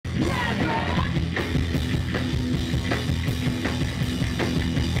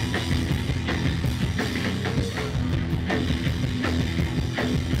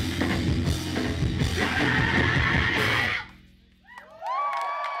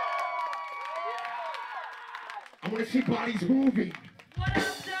I want to see bodies moving. What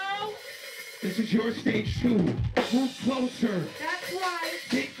up, though? This is your stage 2. Move closer. That's right.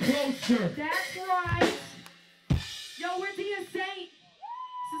 Get closer. That's right. Yo, we're DEA. This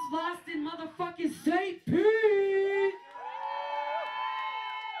is Lost in motherfucking StPete.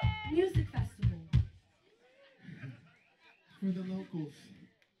 Music festival. For the locals.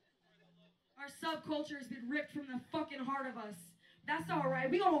 Our subculture has been ripped from the fucking heart of us. That's all right.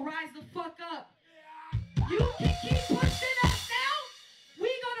 We gonna rise the fuck up. You can keep pushing us now. We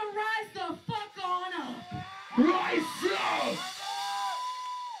gonna rise the fuck on up. Rise up!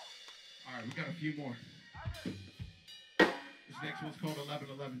 All right, we got a few more. This next one's called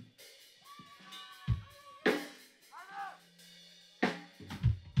 1111.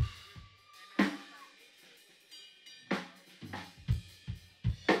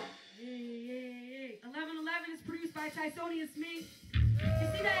 Hey. 1111 is produced by Tysonius Smith. You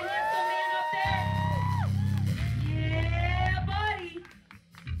see that handsome man up there? Yeah, buddy.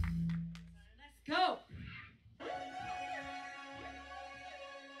 Let's go.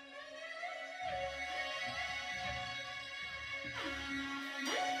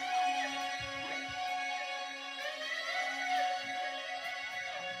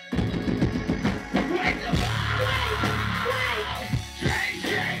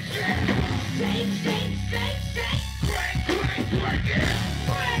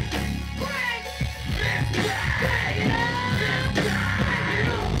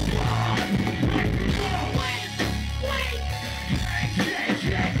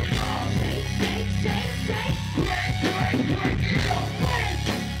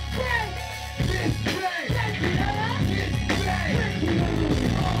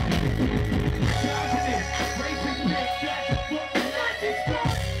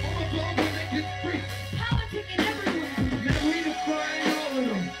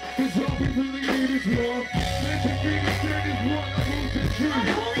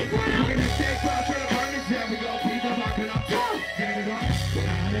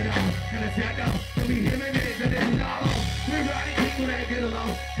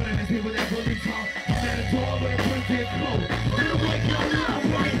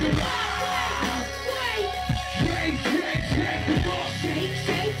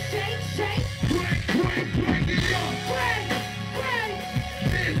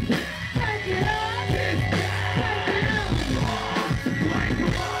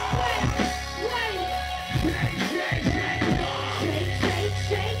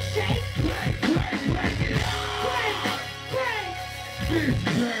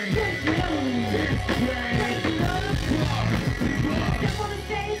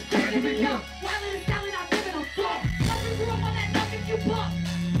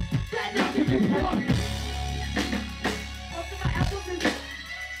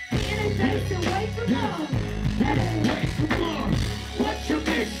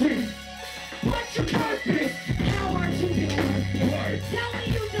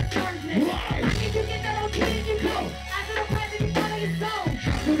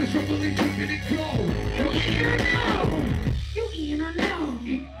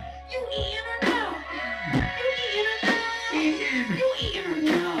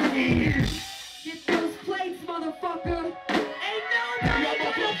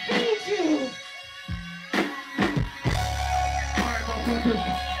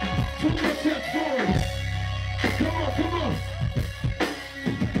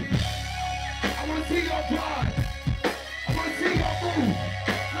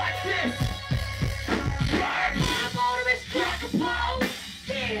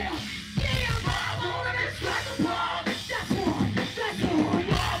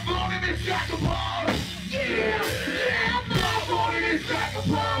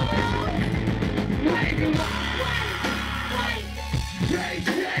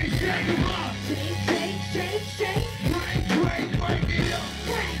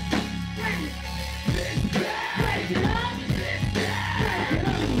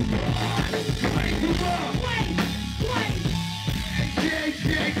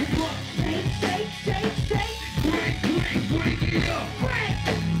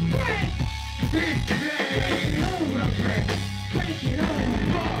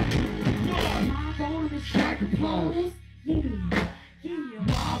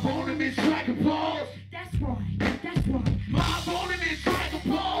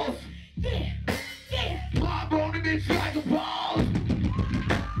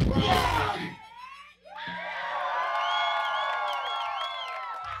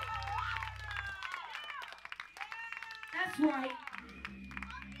 That's right.